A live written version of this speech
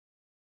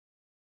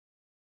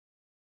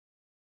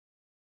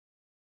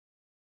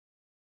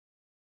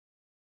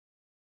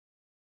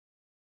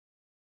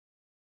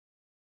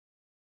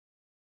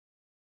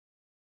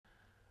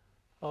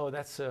Oh,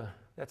 that's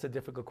a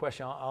difficult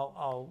question.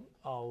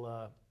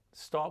 I'll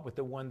start with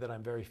the one that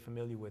I'm very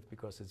familiar with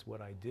because it's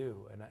what I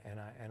do,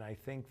 and I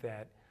think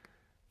that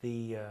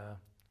the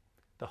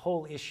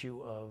whole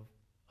issue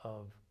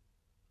of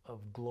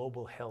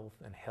global health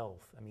and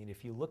health. I mean,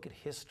 if you look at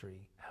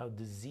history, how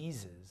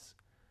diseases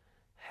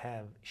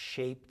have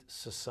shaped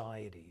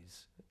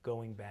societies,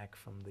 going back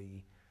from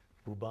the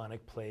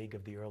bubonic plague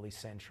of the early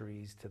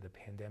centuries to the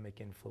pandemic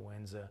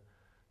influenza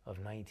of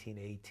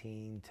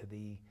 1918 to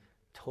the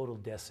total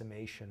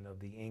decimation of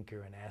the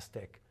Inca and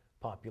Aztec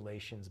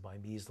populations by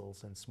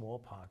measles and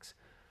smallpox.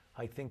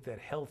 I think that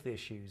health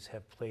issues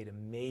have played a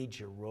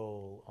major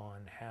role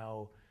on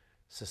how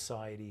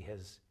society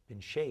has been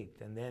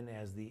shaped. And then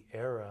as the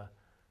era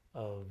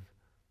of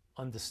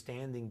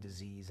understanding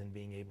disease and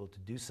being able to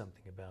do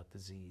something about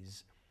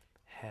disease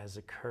has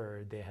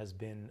occurred, there has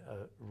been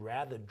a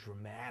rather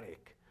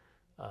dramatic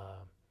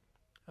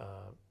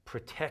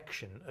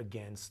protection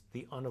against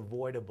the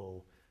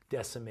unavoidable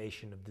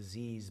decimation of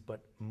disease,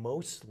 but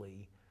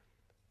mostly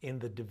in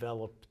the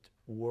developed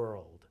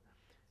world.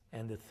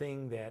 And the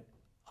thing that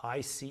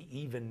I see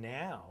even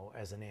now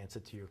as an answer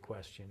to your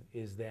question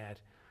is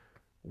that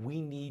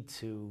we need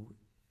to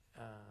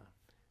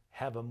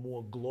have a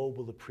more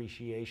global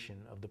appreciation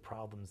of the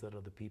problems that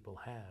other people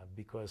have,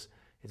 because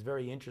it's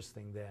very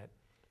interesting that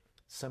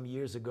some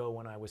years ago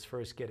when I was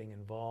first getting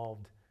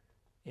involved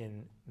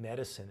in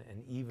medicine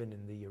and even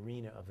in the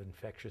arena of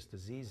infectious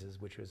diseases,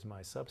 which was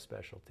my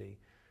subspecialty,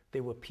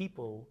 there were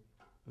people,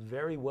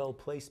 very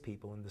well-placed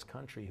people in this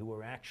country, who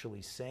were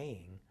actually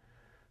saying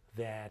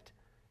that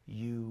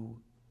you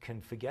can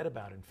forget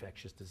about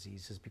infectious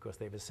diseases because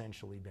they've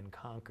essentially been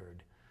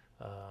conquered.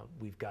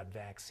 We've got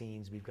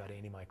vaccines, we've got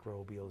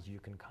antimicrobials, you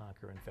can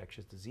conquer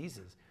infectious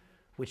diseases,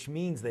 which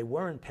means they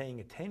weren't paying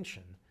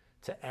attention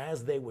to,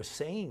 as they were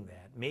saying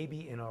that,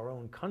 maybe in our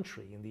own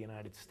country, in the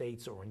United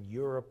States or in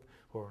Europe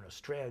or in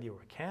Australia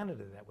or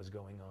Canada, that was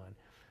going on.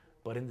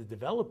 But in the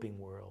developing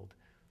world,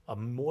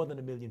 more than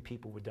 1 million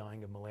people were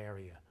dying of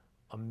malaria.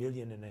 1.5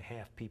 million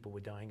people were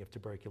dying of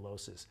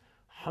tuberculosis.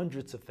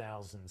 Hundreds of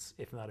thousands,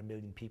 if not 1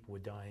 million people, were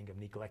dying of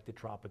neglected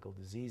tropical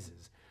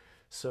diseases.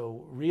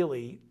 So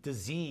really,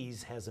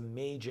 disease has a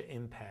major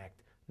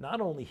impact, not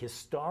only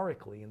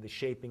historically in the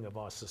shaping of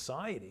our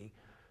society,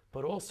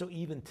 but also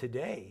even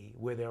today,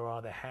 where there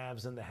are the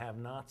haves and the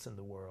have-nots in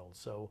the world.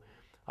 So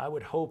I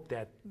would hope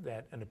that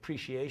an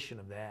appreciation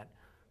of that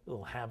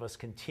will have us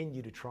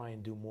continue to try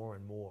and do more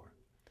and more.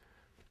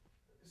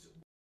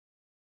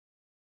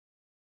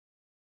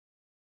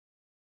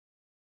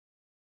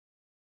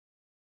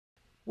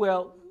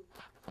 Well,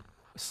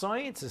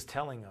 science is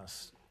telling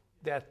us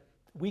that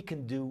we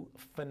can do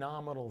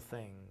phenomenal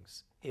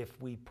things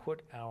if we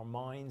put our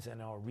minds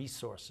and our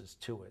resources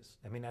to it.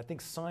 I mean, I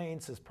think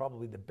science is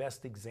probably the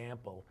best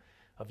example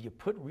of you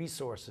put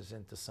resources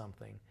into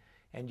something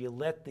and you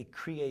let the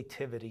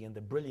creativity and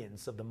the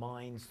brilliance of the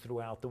minds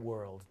throughout the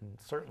world, and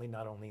certainly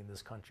not only in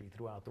this country,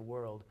 throughout the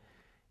world,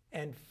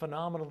 and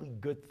phenomenally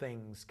good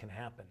things can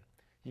happen.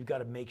 You've got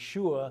to make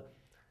sure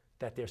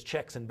that there's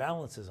checks and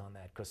balances on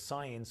that, because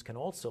science can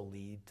also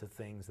lead to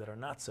things that are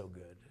not so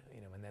good.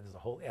 And there's the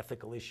whole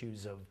ethical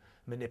issues of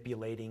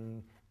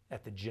manipulating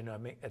at the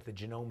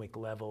genomic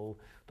level,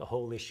 the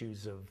whole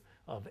issues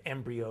of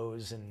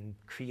embryos and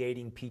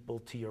creating people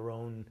to your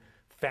own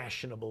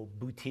fashionable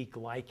boutique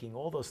liking.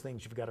 All those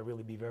things you've got to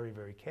really be very,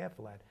 very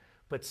careful at.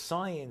 But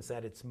science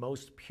at its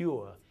most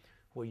pure,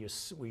 where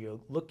you're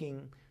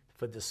looking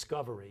for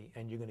discovery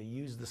and you're going to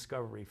use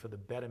discovery for the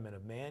betterment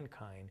of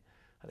mankind,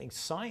 I think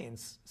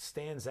science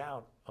stands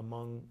out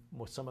among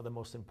some of the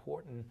most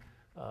important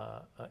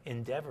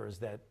endeavors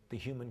that the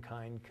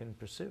humankind can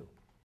pursue.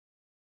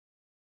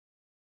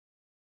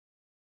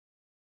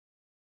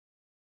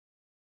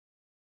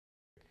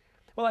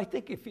 Well, I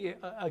think if you,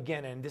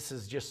 again, and this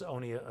is just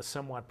only a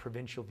somewhat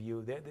provincial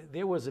view,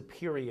 there was a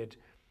period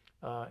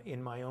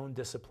in my own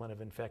discipline of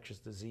infectious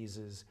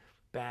diseases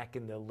back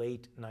in the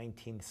late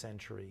 19th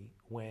century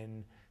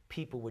when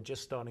people were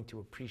just starting to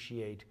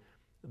appreciate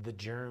the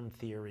germ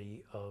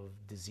theory of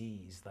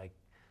disease. Like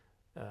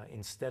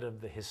instead of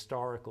the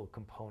historical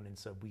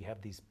components of we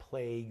have these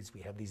plagues,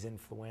 we have these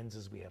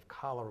influenzas, we have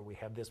cholera, we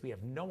have this, we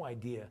have no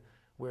idea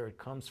where it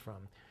comes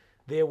from.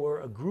 There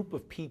were a group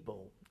of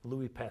people,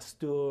 Louis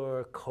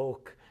Pasteur,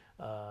 Koch,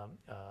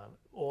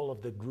 all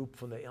of the group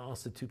from the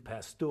Institut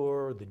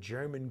Pasteur, the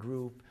German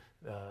group,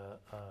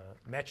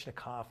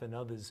 Metchnikoff and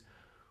others,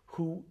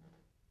 who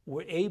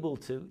were able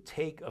to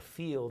take a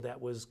field that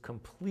was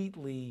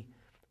completely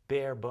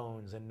bare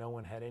bones and no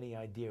one had any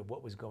idea of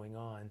what was going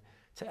on,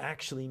 to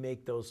actually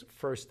make those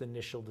first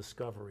initial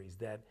discoveries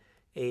that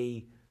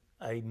a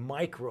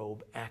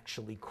microbe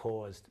actually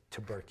caused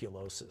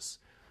tuberculosis.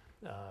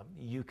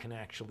 You can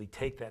actually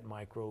take that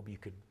microbe,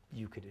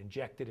 you could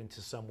inject it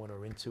into someone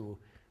or into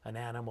an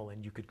animal,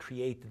 and you could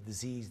create the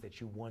disease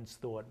that you once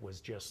thought was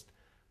just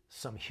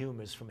some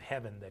humus from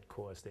heaven that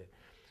caused it.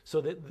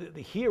 So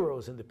the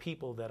heroes and the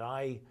people that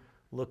I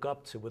look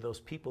up to were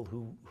those people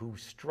who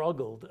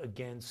struggled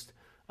against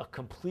a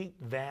complete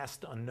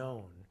vast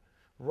unknown,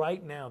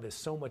 right now there's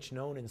so much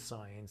known in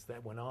science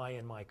that when I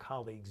and my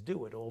colleagues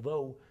do it,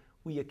 although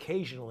we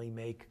occasionally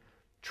make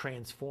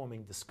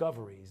transforming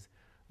discoveries,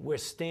 we're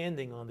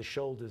standing on the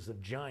shoulders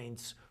of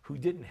giants who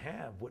didn't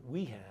have what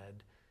we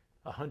had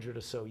 100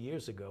 or so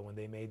years ago when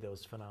they made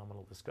those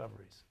phenomenal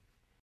discoveries.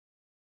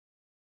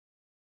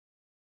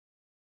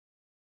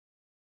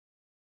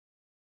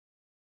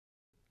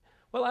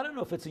 Well, I don't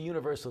know if it's a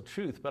universal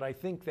truth, but I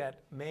think that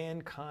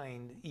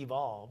mankind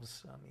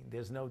evolves. I mean,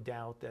 there's no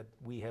doubt that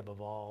we have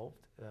evolved.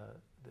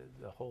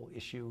 The whole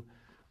issue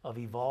of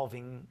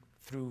evolving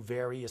through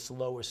various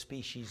lower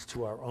species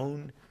to our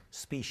own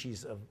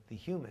species of the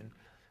human.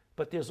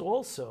 But there's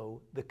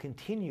also the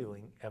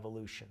continuing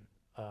evolution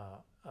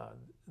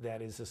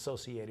that is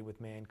associated with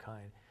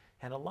mankind.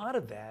 And a lot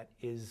of that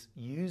is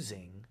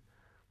using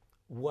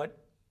what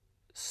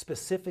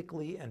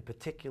specifically and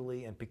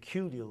particularly and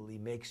peculiarly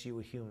makes you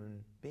a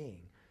human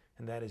being,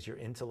 and that is your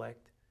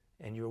intellect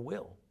and your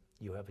will.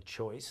 You have a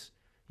choice,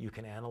 you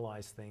can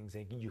analyze things,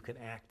 and you can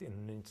act in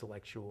an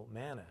intellectual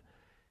manner.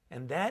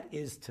 And that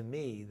is, to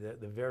me,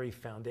 the very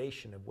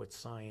foundation of what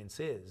science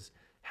is,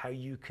 how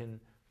you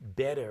can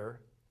better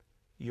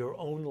your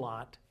own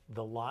lot,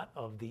 the lot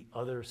of the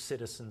other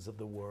citizens of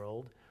the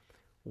world,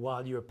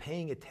 while you're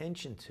paying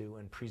attention to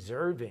and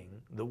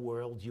preserving the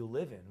world you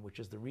live in, which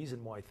is the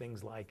reason why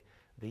things like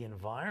the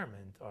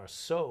environment are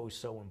so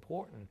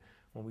important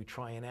when we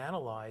try and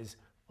analyze,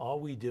 are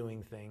we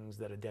doing things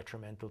that are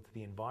detrimental to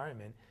the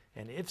environment?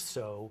 And if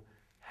so,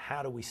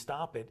 how do we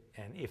stop it?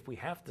 And if we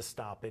have to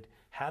stop it,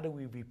 how do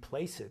we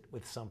replace it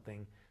with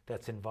something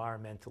that's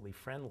environmentally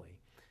friendly?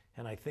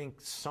 And I think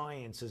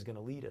science is going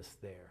to lead us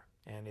there.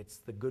 And it's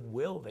the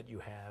goodwill that you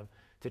have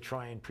to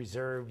try and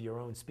preserve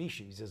your own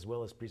species as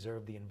well as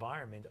preserve the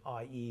environment,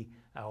 i.e.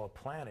 our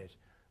planet,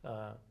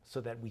 so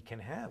that we can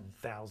have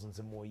thousands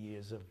and more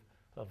years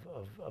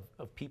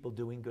of people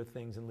doing good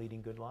things and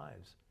leading good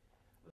lives.